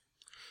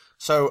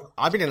So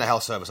I've been in the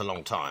health service a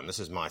long time. This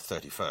is my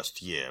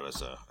 31st year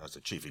as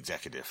a chief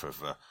executive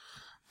of a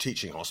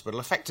teaching hospital,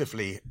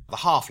 effectively the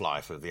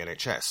half-life of the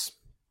NHS.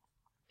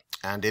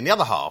 And in the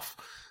other half,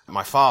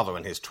 my father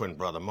and his twin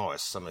brother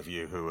Morris, some of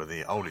you who are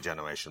the older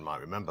generation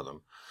might remember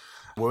them,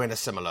 were in a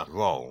similar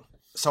role.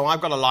 So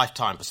I've got a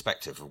lifetime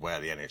perspective of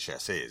where the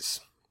NHS is.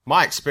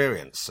 My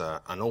experience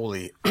and all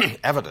the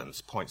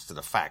evidence points to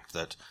the fact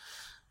that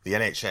the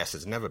NHS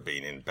has never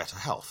been in better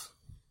health.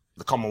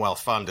 The Commonwealth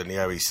Fund and the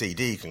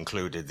OECD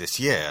concluded this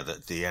year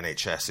that the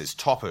NHS is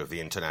top of the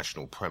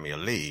International Premier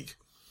League.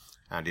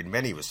 And in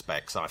many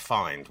respects, I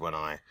find when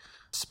I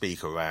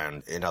speak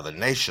around in other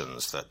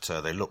nations that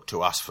they look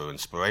to us for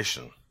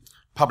inspiration.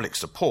 Public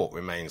support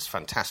remains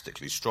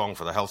fantastically strong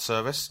for the health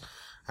service.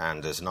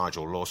 And as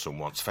Nigel Lawson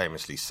once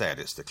famously said,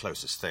 it's the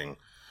closest thing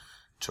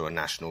to a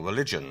national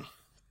religion.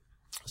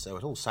 So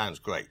it all sounds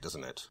great,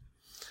 doesn't it?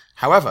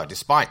 However,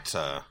 despite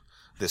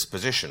this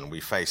position, we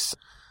face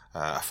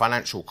a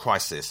financial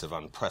crisis of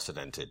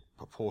unprecedented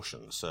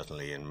proportions,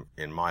 certainly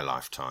in my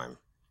lifetime.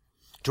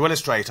 To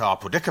illustrate our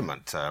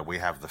predicament, we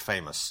have the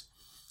famous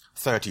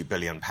 £30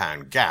 billion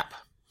gap.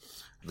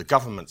 The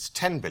government's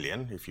 £10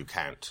 billion, if you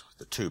count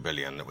the £2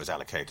 billion that was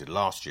allocated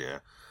last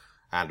year,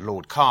 and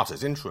Lord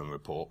Carter's interim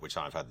report, which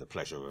I've had the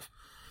pleasure of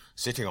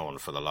sitting on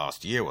for the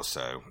last year or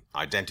so,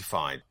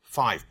 identified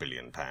 £5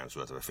 billion worth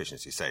of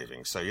efficiency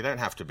savings. So you don't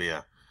have to be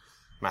a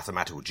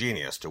mathematical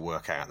genius to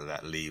work out that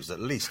that leaves at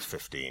least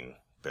 15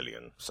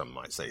 billion, some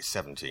might say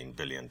 17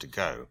 billion to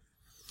go.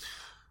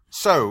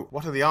 So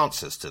what are the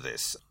answers to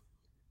this?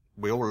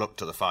 We all look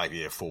to the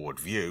 5-year forward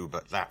view,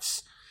 but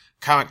that's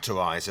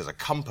characterized as a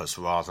compass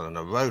rather than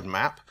a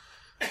roadmap.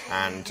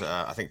 And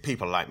I think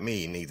people like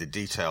me need the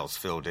details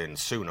filled in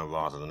sooner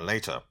rather than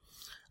later.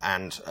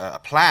 And a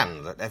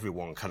plan that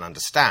everyone can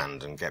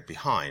understand and get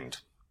behind.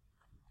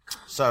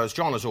 So as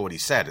John has already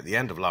said, at the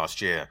end of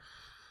last year,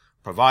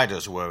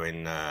 providers were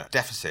in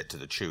deficit to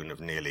the tune of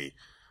nearly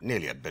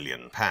 £1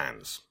 billion,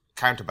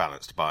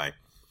 counterbalanced by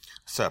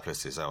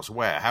surpluses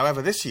elsewhere.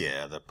 However, this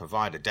year, the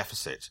provider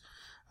deficit,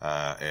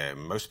 in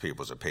most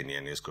people's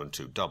opinion, is going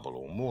to double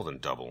or more than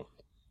double.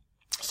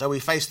 So we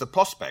face the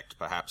prospect,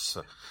 perhaps,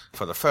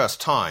 for the first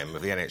time,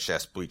 of the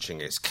NHS breaching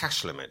its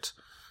cash limit.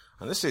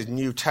 And this is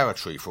new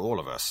territory for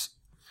all of us.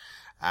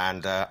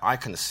 And I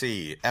can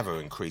see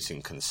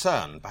ever-increasing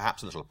concern,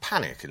 perhaps a little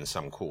panic in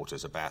some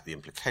quarters about the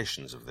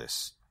implications of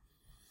this.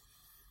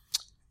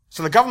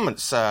 So the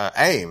government's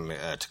aim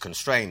to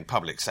constrain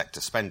public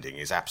sector spending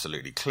is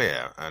absolutely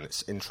clear, and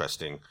it's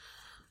interesting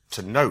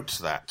to note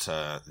that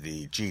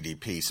the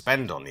GDP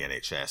spend on the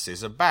NHS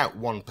is about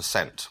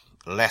 1%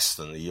 less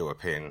than the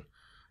European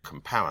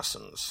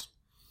comparisons.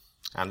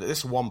 And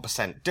this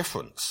 1%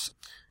 difference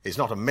is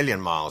not a million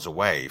miles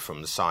away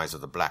from the size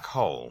of the black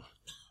hole.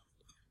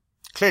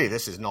 Clearly,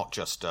 this is not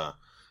just a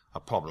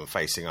problem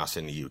facing us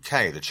in the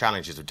UK. The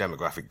challenges of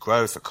demographic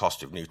growth, the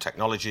cost of new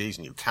technologies,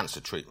 new cancer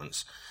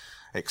treatments,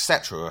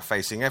 etc. are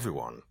facing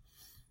everyone.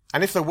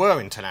 And if there were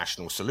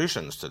international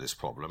solutions to this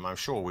problem, I'm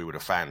sure we would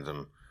have found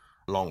them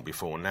long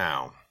before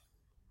now.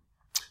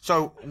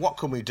 So what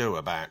can we do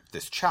about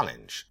this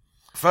challenge?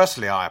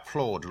 Firstly, I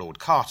applaud Lord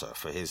Carter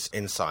for his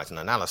insight and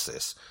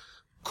analysis.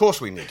 Of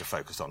course, we need to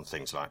focus on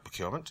things like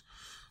procurement,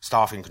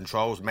 staffing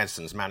controls,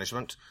 medicines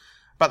management,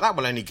 but that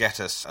will only get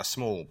us a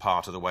small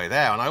part of the way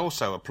there. And I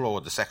also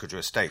applaud the Secretary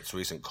of State's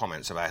recent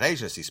comments about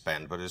agency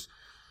spend, but as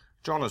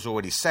John has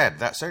already said,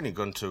 that's only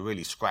going to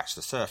really scratch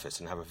the surface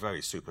and have a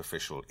very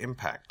superficial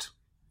impact.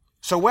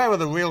 So where are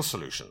the real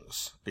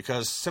solutions?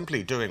 Because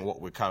simply doing what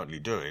we're currently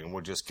doing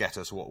will just get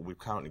us what we've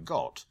currently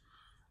got.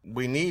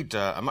 We need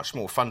a much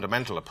more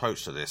fundamental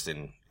approach to this,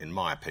 in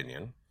my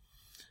opinion.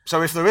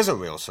 So if there is a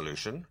real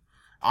solution,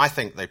 I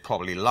think they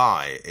probably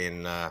lie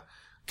in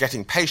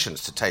getting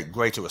patients to take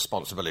greater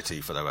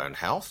responsibility for their own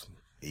health,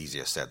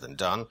 easier said than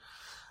done,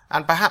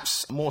 and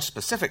perhaps more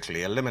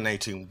specifically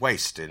eliminating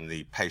waste in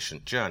the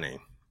patient journey.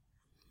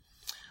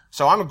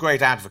 So I'm a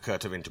great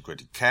advocate of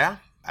integrated care,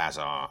 as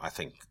are, I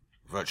think,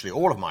 virtually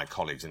all of my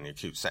colleagues in the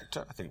acute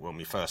sector. I think when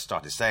we first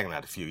started saying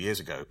that a few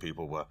years ago,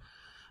 people were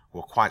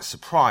quite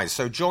surprised.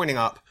 So joining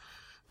up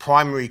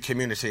primary,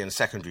 community and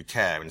secondary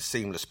care in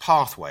seamless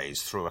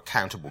pathways through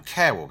accountable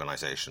care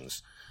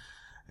organisations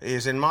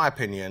is, in my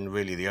opinion,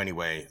 really the only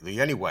way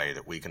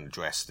that we can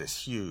address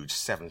this huge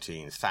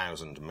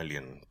 £17,000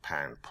 million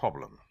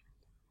problem.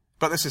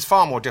 But this is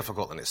far more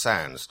difficult than it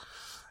sounds.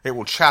 It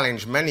will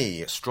challenge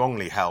many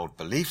strongly held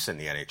beliefs in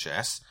the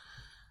NHS,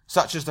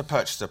 such as the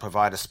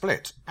purchaser-provider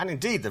split, and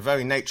indeed the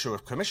very nature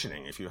of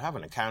commissioning. If you have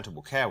an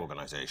accountable care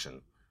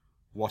organisation,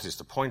 what is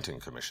the point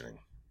in commissioning?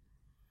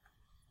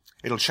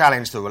 It'll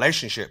challenge the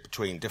relationship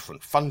between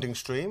different funding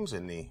streams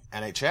in the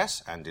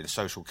NHS and in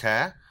social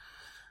care,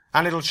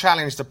 and it'll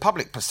challenge the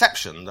public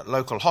perception that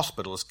local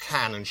hospitals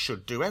can and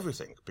should do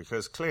everything,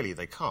 because clearly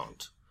they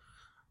can't.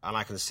 And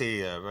I can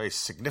see a very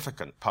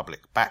significant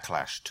public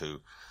backlash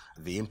to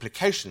the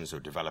implications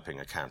of developing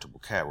accountable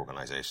care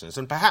organisations,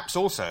 and perhaps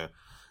also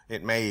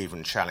it may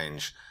even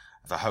challenge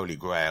the holy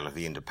grail of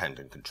the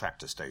independent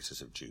contractor status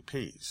of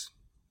GPs.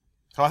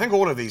 So I think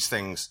all of these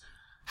things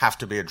have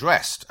to be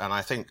addressed. And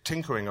I think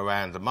tinkering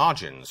around the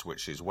margins,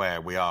 which is where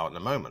we are at the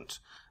moment,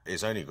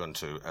 is only going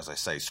to, as I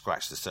say,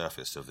 scratch the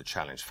surface of the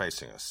challenge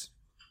facing us.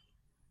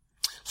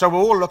 So we're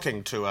all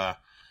looking to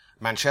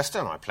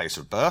Manchester, my place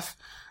of birth,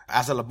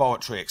 as a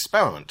laboratory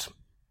experiment.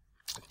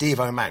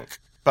 Devo Mank.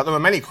 But there are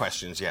many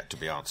questions yet to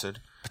be answered,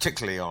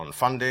 particularly on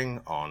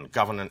funding, on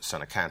governance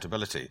and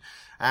accountability.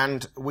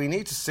 And we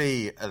need to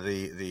see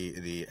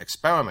the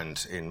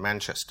experiment in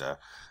Manchester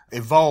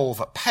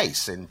evolve at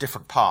pace in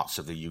different parts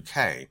of the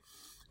UK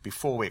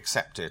before we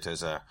accept it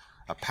as a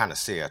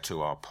panacea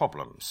to our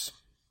problems.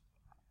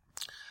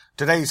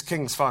 Today's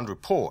King's Fund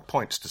report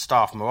points to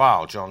staff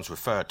morale. John's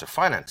referred to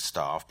finance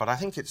staff, but I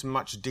think it's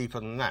much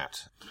deeper than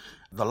that.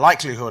 The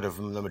likelihood of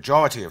the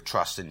majority of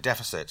trusts in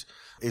deficit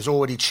is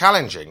already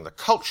challenging the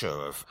culture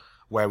of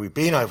where we've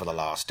been over the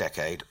last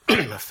decade,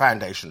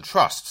 foundation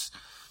trusts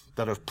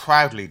that have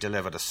proudly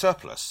delivered a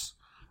surplus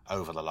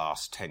over the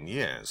last 10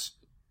 years.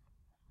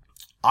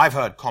 I've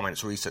heard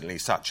comments recently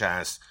such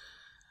as,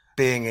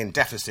 being in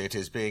deficit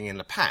is being in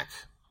the pack.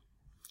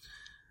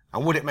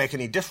 And would it make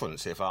any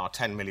difference if our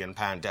 £10 million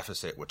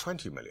deficit were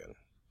 20 million?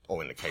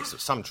 Or in the case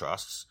of some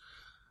trusts,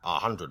 our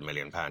 £100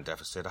 million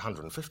deficit,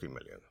 150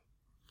 million.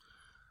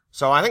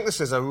 So I think this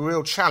is a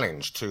real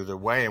challenge to the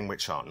way in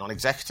which our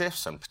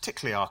non-executives and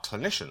particularly our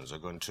clinicians are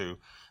going to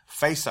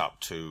face up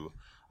to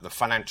the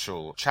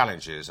financial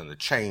challenges and the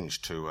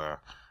change to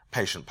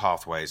patient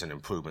pathways and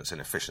improvements in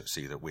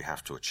efficiency that we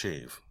have to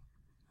achieve.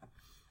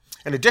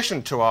 In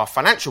addition to our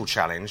financial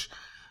challenge,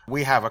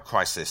 we have a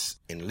crisis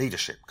in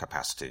leadership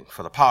capacity.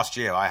 For the past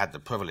year, I had the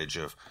privilege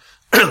of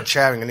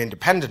chairing an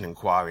independent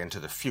inquiry into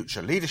the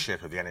future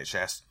leadership of the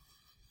NHS.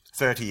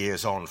 30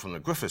 years on from the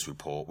Griffiths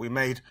report, we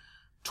made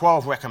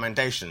 12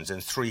 recommendations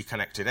in 3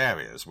 connected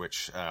areas,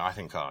 which I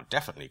think are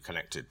definitely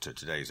connected to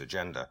today's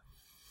agenda.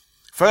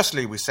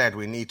 Firstly, we said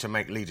we need to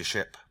make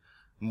leadership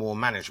more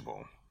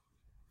manageable.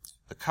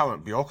 The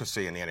current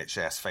bureaucracy in the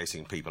NHS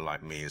facing people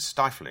like me is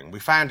stifling. We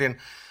found in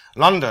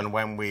London,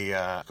 when we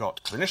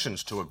got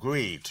clinicians to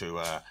agree to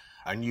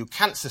a new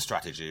cancer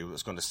strategy that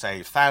was going to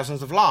save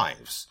thousands of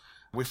lives,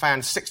 we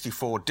found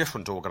 64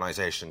 different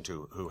organisations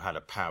who had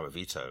a power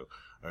veto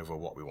over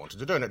what we wanted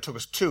to do, and it took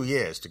us 2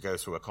 years to go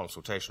through a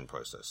consultation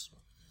process.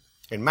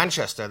 In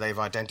Manchester, they've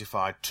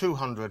identified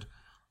 200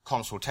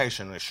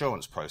 consultation and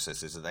assurance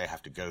processes that they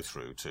have to go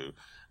through to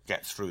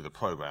get through the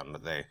programme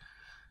that they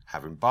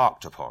have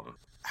embarked upon.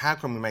 How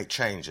can we make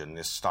change in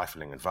this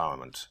stifling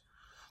environment?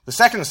 The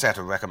second set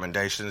of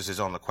recommendations is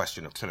on the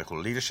question of clinical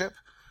leadership.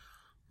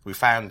 We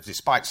found,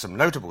 despite some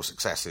notable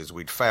successes,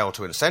 we'd failed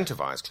to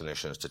incentivise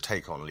clinicians to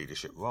take on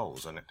leadership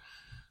roles, and it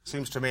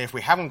seems to me if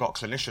we haven't got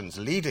clinicians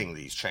leading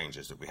these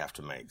changes that we have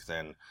to make,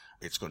 then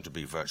it's going to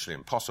be virtually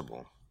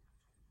impossible.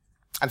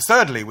 And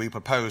thirdly, we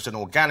proposed an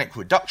organic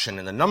reduction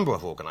in the number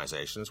of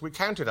organisations. We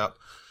counted up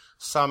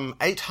some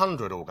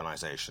 800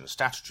 organisations,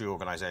 statutory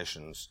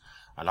organisations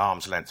and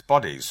arm's-length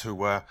bodies who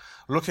were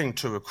looking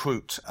to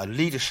recruit a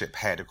leadership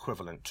head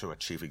equivalent to a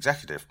chief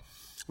executive.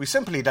 We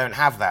simply don't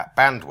have that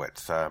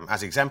bandwidth,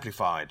 as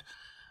exemplified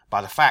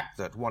by the fact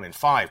that 1 in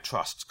 5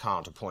 trusts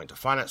can't appoint a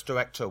finance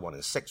director, 1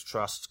 in 6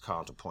 trusts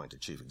can't appoint a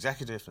chief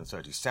executive, and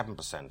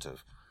 37%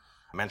 of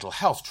mental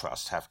health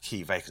trusts have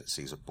key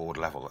vacancies at board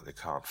level that they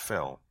can't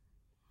fill.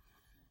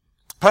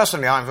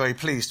 Personally, I'm very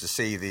pleased to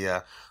see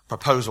the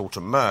proposal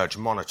to merge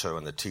Monitor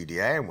and the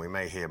TDA, and we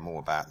may hear more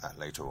about that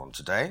later on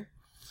today,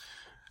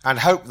 and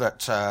hope that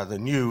the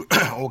new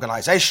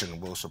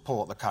organisation will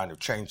support the kind of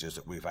changes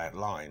that we've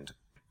outlined.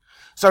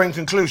 So in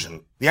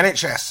conclusion, the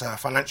NHS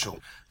financial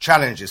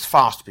challenge is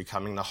fast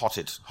becoming the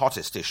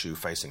hottest issue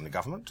facing the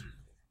government.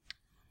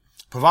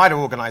 Provider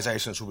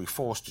organisations will be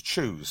forced to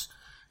choose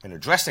in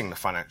addressing the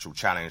financial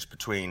challenge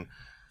between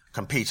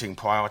competing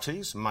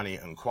priorities, money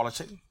and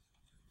quality.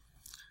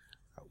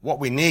 What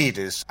we need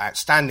is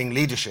outstanding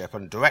leadership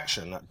and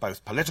direction at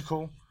both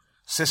political,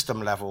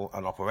 system level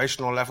and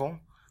operational level.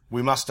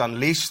 We must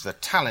unleash the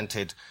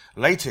talented,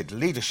 latent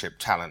leadership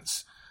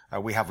talents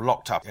we have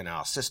locked up in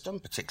our system,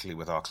 particularly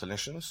with our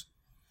clinicians.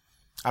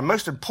 And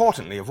most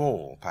importantly of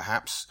all,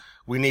 perhaps,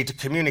 we need to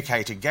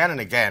communicate again and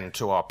again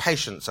to our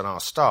patients and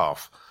our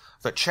staff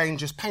that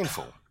change is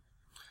painful,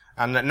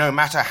 and that no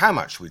matter how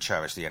much we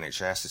cherish the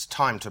NHS, it's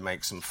time to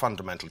make some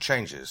fundamental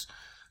changes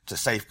to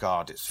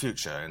safeguard its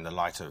future in the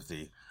light of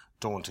the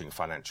daunting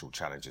financial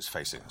challenges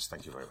facing us.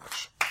 Thank you very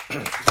much.